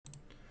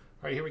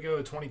All right, here we go.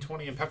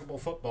 2020 Impeccable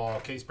Football,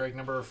 case break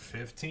number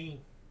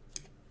 15.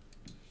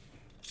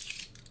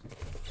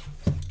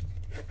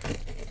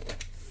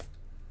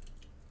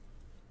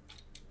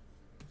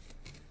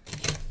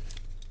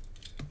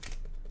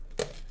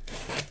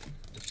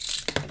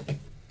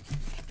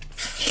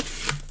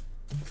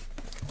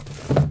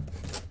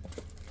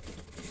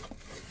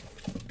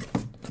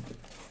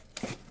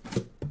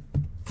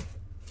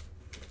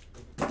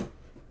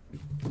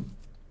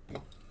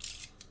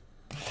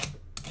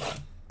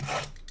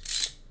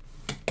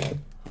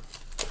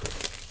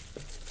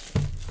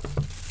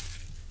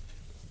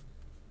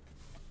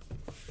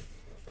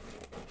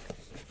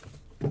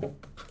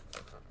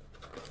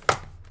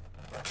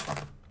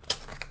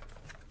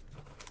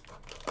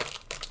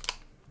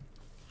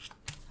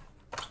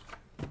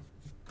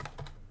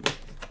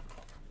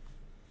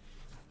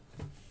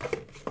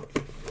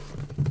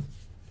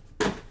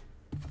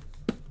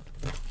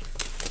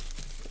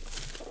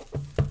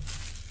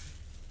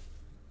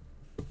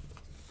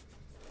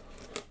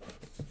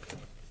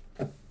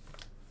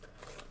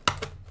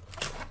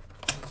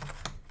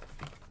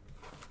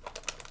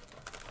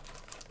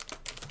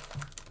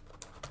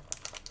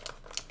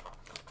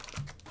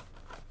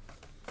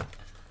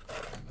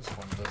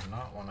 Does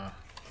not want to.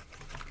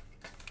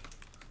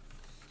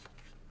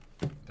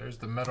 There's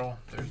the metal.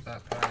 There's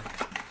that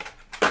pack.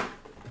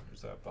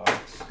 There's that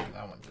box.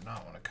 That one did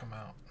not want to come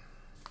out.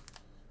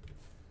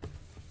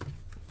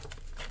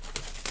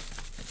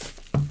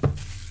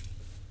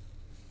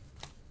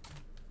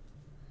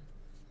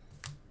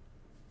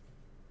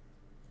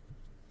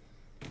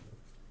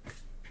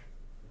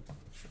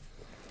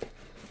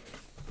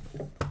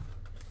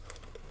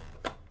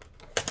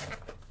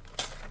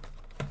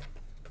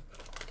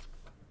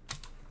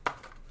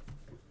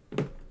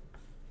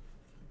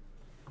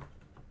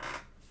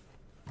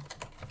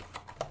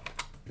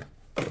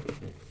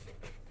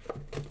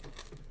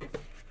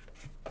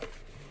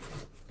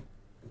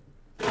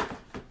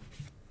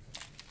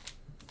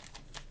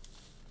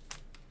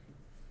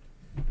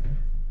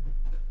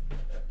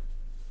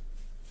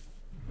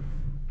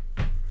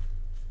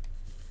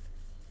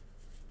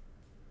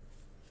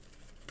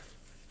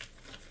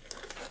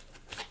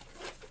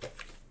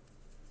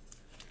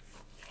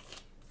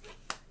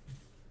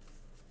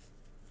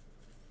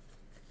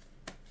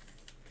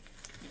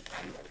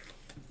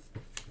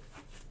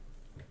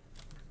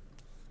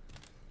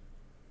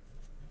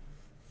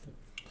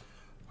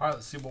 All right,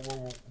 let's see what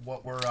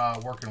we're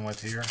working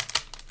with here.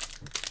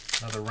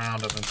 Another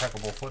round of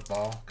Impeccable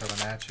Football coming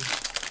at you.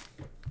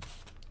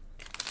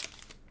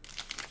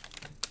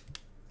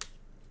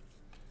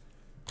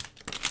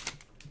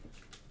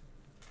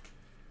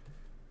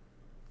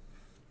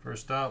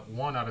 First up,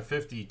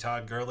 1/50,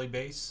 Todd Gurley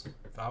base,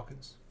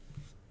 Falcons.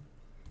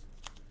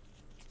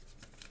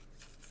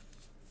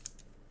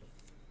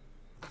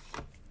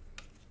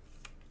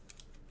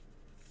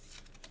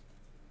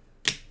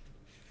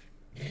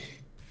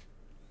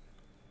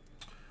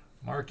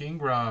 Mark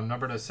Ingram,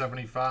 number to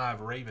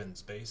 75,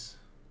 Ravens base.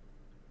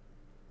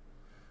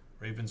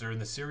 Ravens are in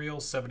the serial,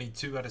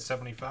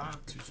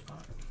 72/75, 2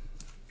 spot.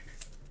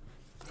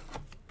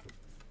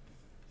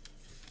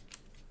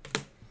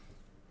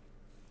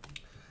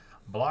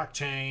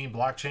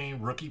 Blockchain,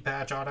 rookie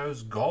patch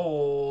autos,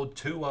 gold,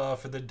 Tua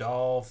for the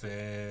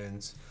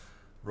Dolphins.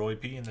 Roy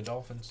P and the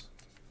Dolphins.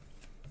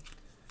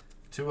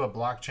 Tua,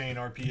 blockchain,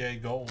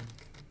 RPA, gold.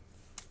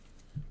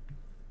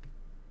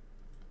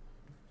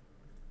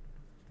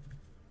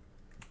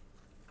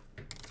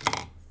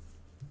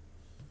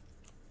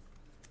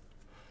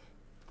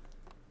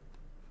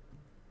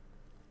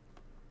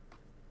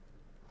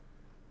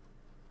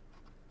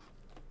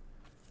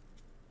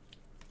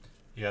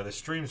 Yeah, the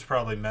stream's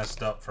probably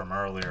messed up from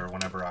earlier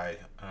whenever I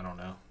don't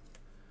know.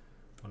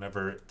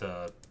 Whenever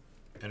the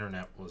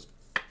internet was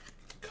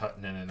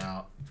cutting in and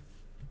out.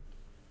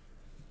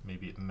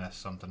 Maybe it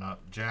messed something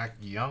up. Jack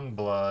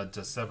Youngblood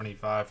to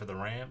 75 for the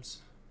Rams.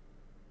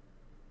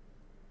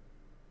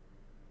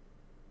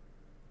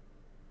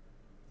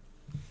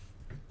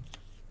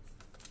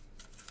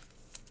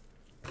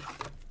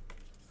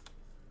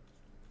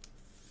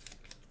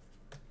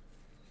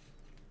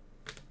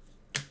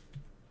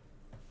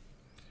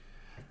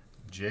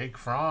 Jake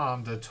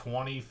Fromm to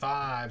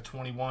 25,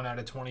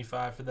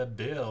 21/25 for the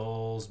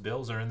Bills.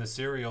 Bills are in the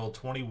serial,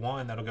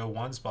 21. That'll go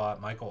 1 spot.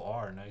 Michael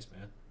R. Nice,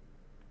 man.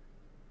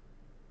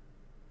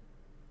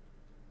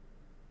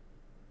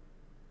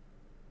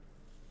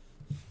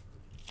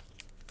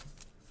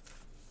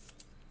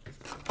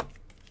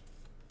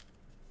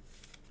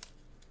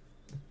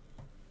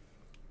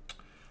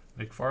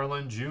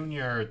 McFarland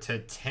Jr. to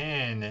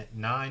 10,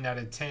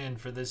 9/10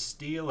 for the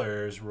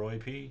Steelers. Roy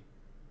P.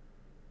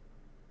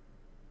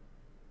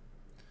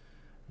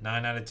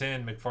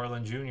 9/10,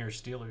 McFarland Jr.,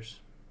 Steelers.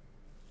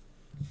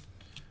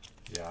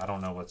 Yeah, I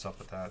don't know what's up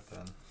with that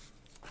then.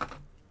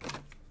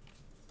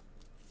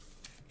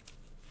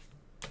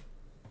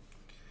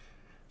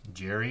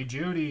 Jerry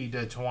Jeudy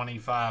to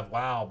 25.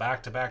 Wow,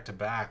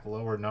 back-to-back-to-back,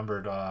 lower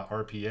numbered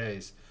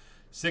RPAs.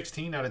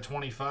 16 out of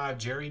 25,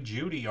 Jerry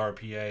Jeudy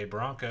RPA.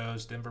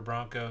 Broncos, Denver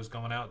Broncos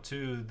going out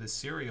to the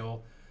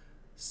serial.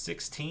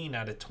 16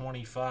 out of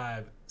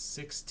 25.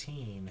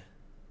 16.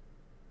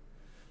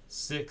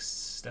 6,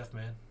 Steph,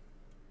 man.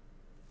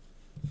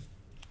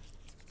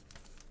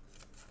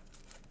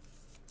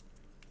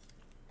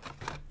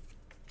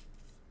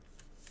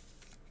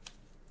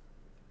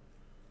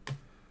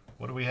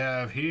 What do we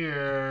have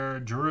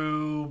here?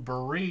 Drew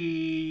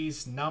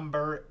Brees,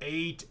 number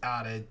 8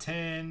 out of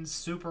 10.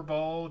 Super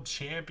Bowl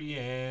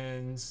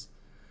champions.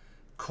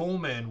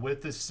 Coleman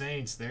with the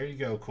Saints. There you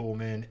go,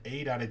 Coleman.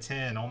 8 out of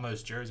 10.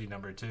 Almost jersey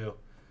number 2.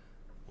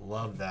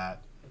 Love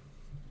that.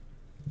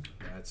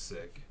 That's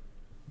sick.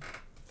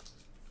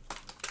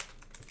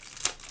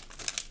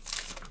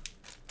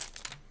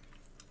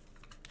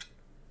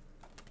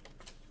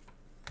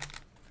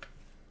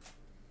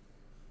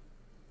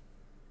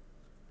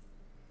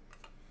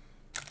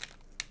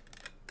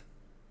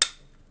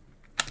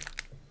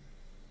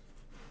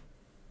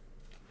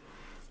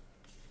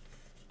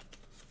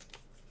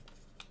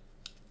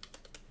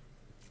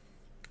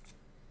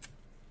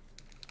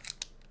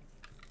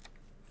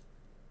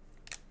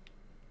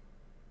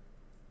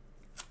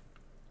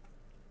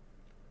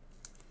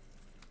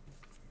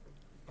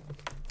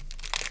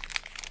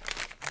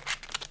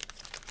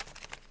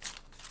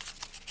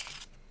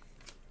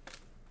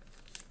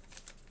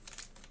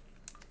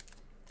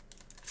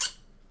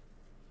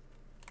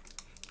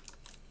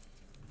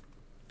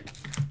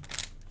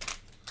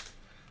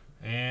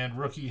 And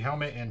rookie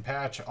helmet and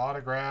patch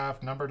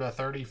autograph, number to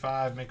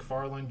 35,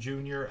 McFarland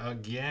Jr.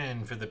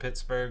 again for the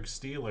Pittsburgh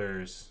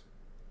Steelers.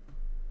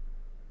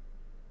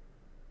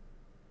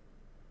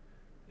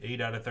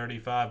 8 out of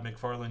 35,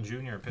 McFarland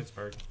Jr.,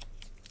 Pittsburgh.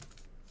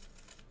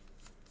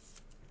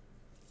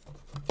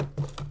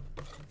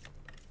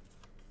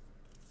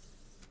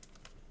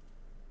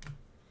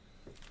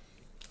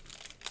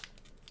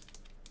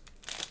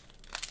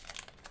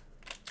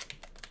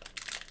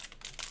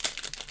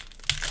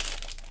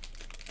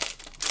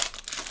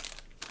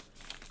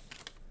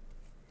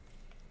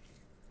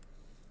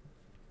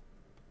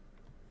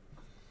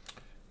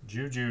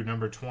 Juju,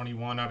 number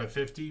 21 out of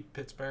 50,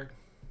 Pittsburgh.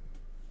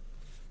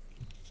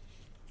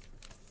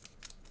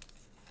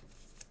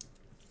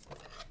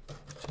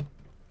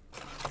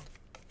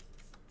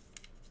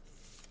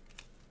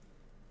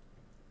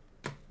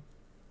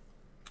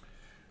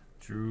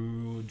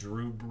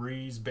 Drew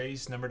Brees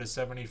base, number to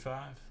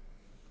 75.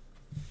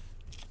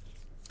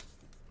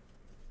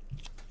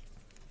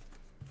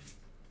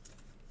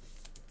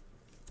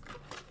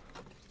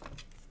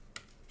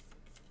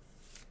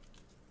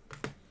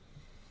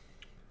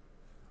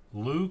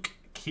 Luke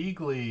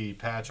Kuechly,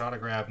 patch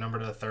autograph, number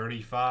to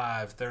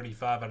 35.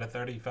 35 out of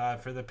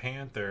 35 for the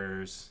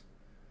Panthers.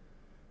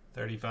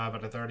 35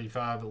 out of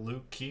 35,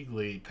 Luke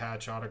Kuechly,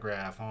 patch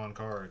autograph on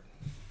card.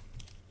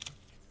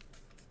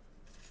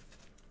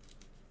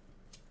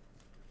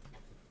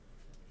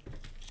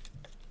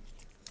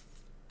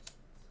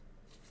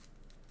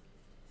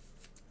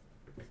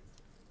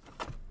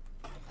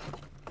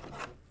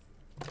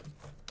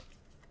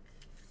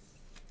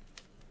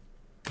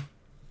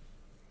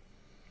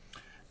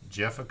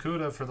 Jeff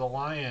Okudah for the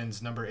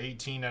Lions, number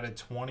 18 out of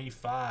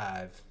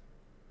 25.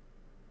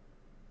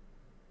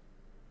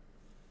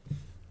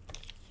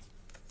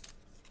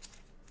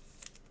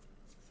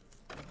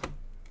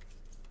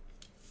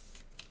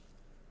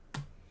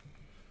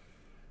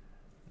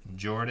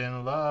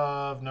 Jordan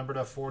Love, number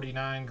to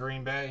 49,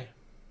 Green Bay.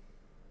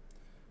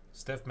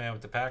 Steph man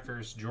with the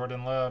Packers.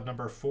 Jordan Love,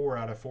 number 4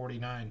 out of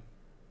 49.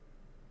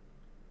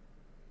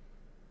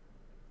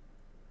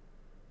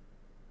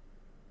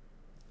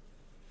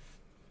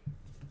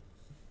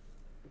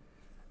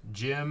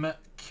 Jim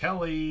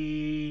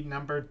Kelly,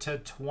 number to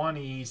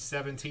 20,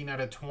 17 out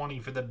of 20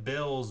 for the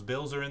Bills.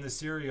 Bills are in the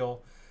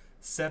serial.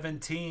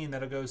 17,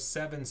 that'll go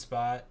 7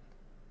 spot.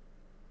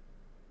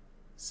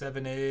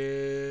 7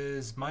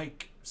 is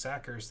Mike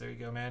Sackers. There you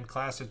go, man.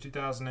 Class of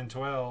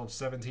 2012,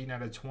 17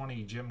 out of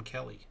 20, Jim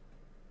Kelly.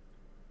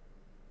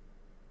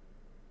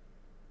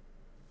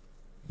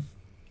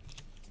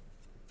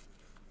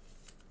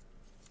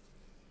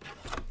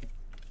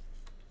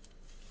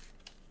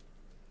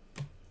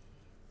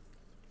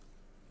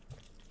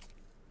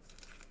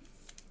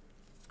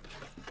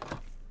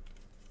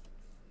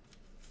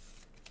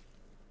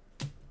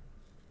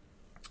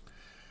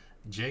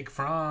 Jake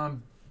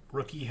Fromm,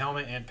 rookie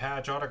helmet and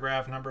patch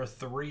autograph, number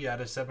 3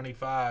 out of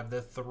 75,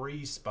 the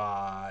 3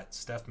 spot.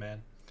 Steph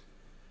man.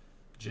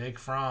 Jake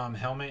Fromm,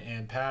 helmet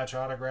and patch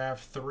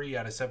autograph, 3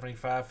 out of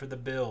 75 for the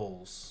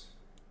Bills.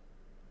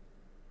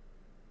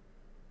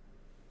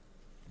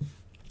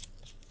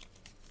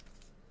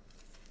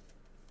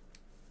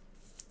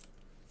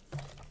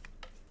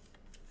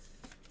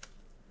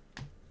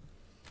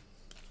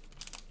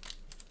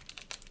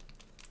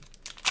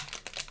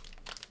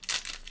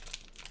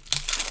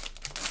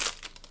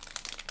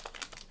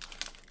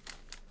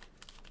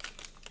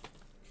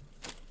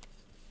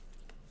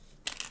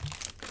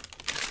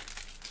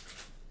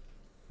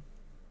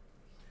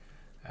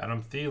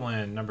 Adam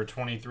Thielen, number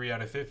 23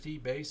 out of 50,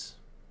 base.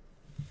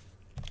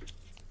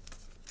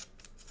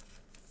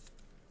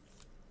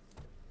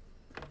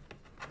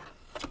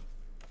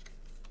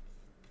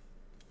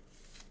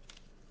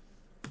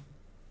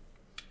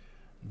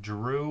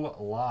 Drew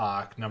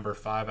Lock, number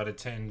 5 out of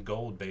 10,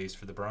 gold base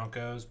for the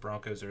Broncos.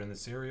 Broncos are in the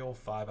serial,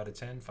 5 out of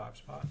 10, 5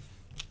 spot.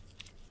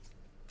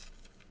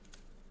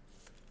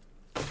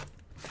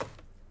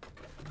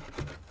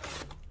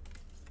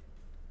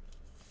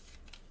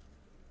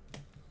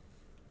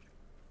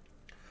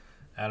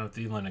 Adam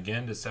Thielen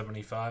again to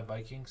 75,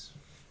 Vikings.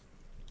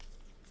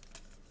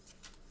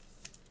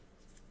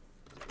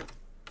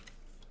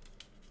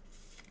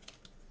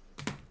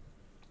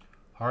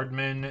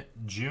 Hardman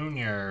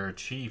Jr.,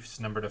 Chiefs,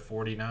 number to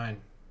 49.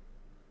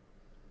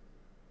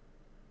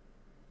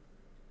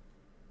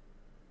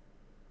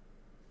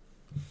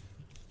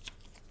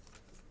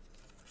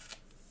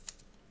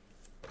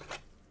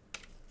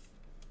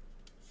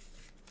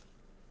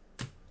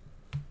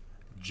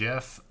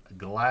 Jeff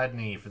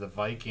Gladney for the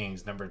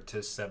Vikings, number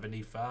to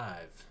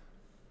 75.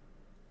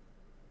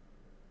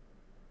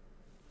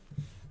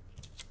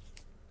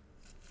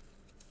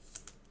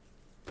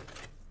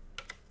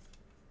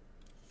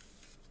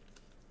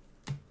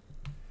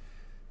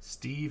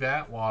 Steve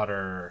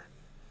Atwater,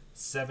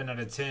 7 out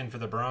of 10 for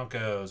the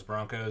Broncos.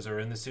 Broncos are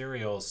in the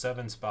serial,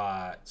 7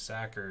 spot.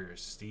 Sackers,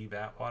 Steve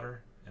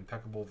Atwater,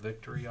 impeccable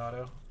victory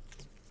auto.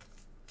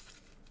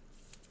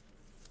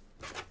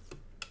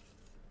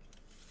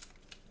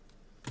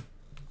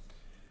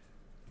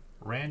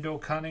 Randall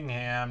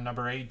Cunningham,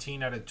 number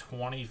 18 out of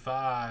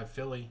 25,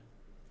 Philly.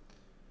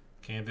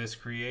 Canvas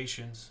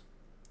Creations.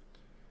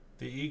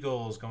 The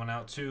Eagles going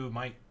out to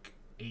Mike,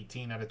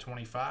 18 out of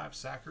 25,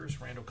 Sackers,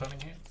 Randall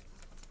Cunningham.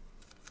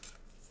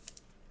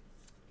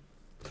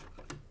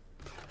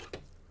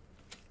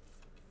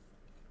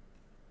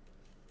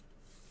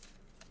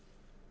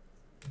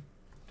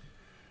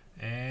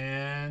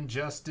 And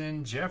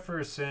Justin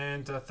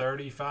Jefferson to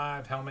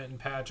 35, helmet and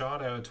patch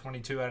auto,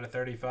 22 out of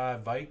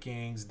 35,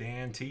 Vikings.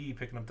 Dan T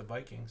picking up the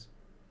Vikings.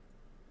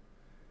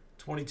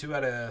 22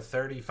 out of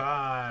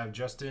 35,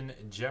 Justin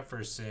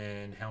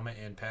Jefferson, helmet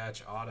and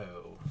patch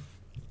auto.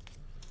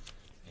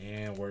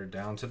 And we're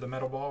down to the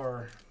metal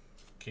bar.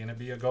 Can it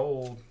be a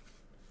gold?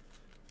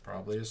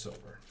 Probably a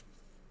silver.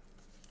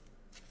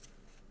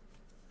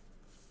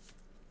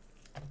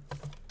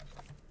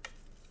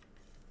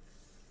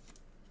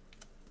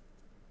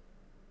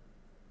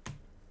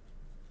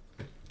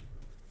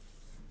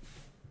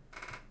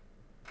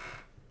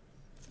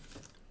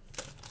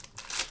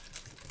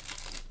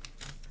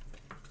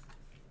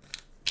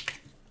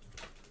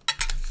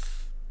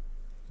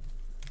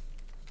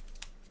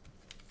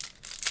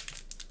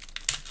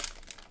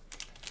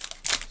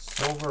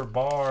 Silver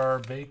bar,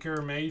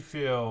 Baker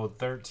Mayfield,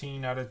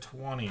 13 out of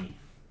 20.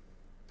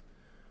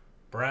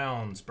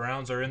 Browns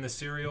are in the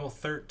serial,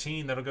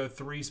 13. That'll go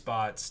 3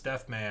 spots.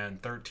 Steph Man,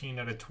 13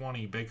 out of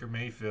 20. Baker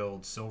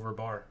Mayfield, silver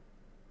bar.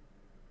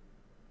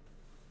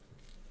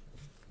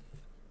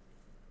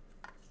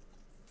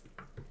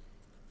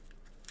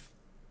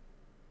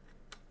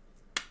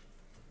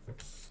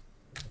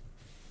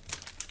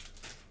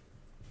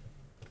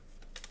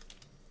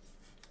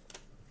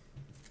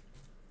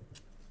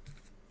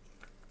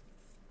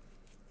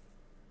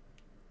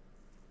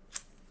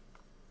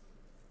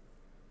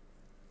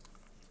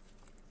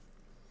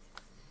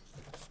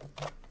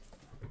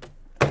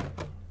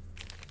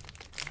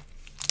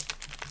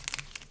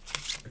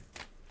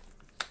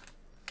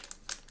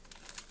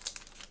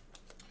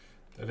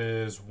 That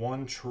is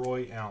 1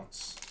 troy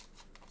ounce.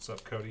 What's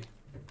up, Cody?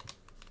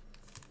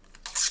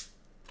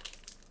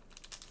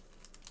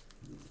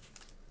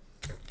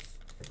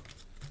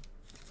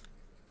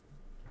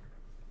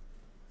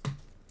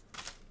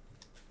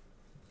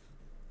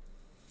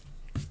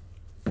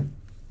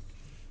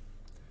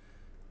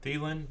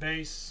 Thielen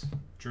base.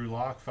 Drew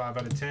Lock, 5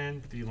 out of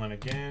 10. Thielen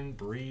again.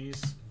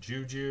 Breeze.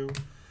 Juju.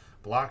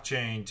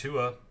 Blockchain.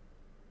 Tua.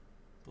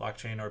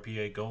 Blockchain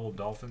RPA Gold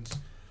Dolphins.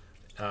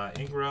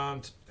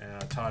 Ingram,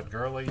 Todd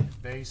Gurley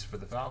base for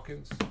the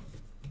Falcons.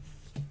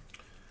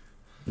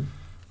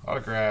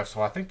 Autographs.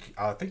 Well,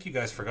 I think you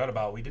guys forgot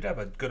about. We did have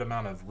a good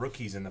amount of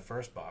rookies in the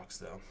first box,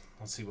 though.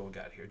 Let's see what we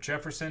got here.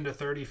 Jefferson to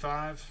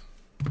 35,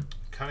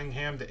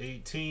 Cunningham to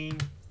 18,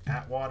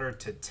 Atwater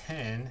to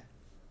 10,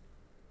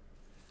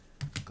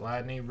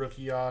 Gladney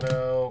rookie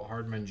auto,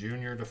 Hardman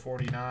Jr. to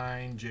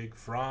 49, Jake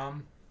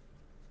Fromm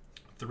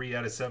 3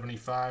 out of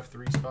 75,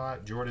 3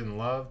 spot, Jordan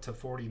Love to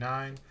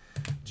 49.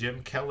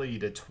 Jim Kelly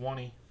to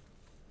 20.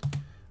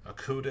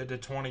 Akuda to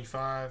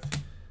 25.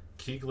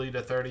 Keegley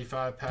to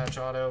 35 patch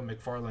auto.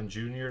 McFarland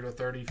Jr. to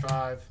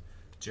 35.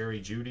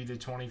 Jerry Jeudy to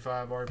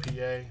 25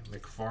 RPA.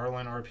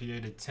 McFarland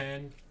RPA to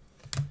 10.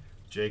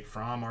 Jake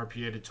Fromm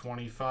RPA to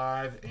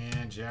 25.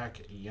 And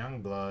Jack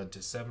Youngblood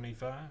to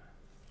 75.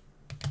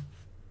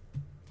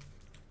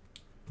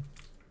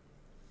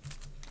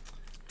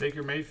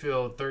 Baker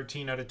Mayfield,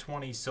 13 out of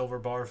 20, silver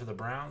bar for the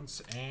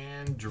Browns.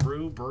 And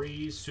Drew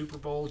Brees, Super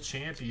Bowl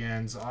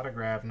champions,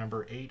 autograph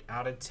number 8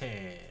 out of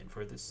 10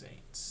 for the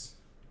Saints.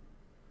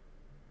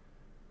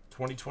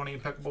 2020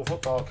 Impeccable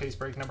Football, case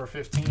break number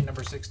 15,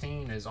 number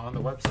 16 is on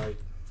the website.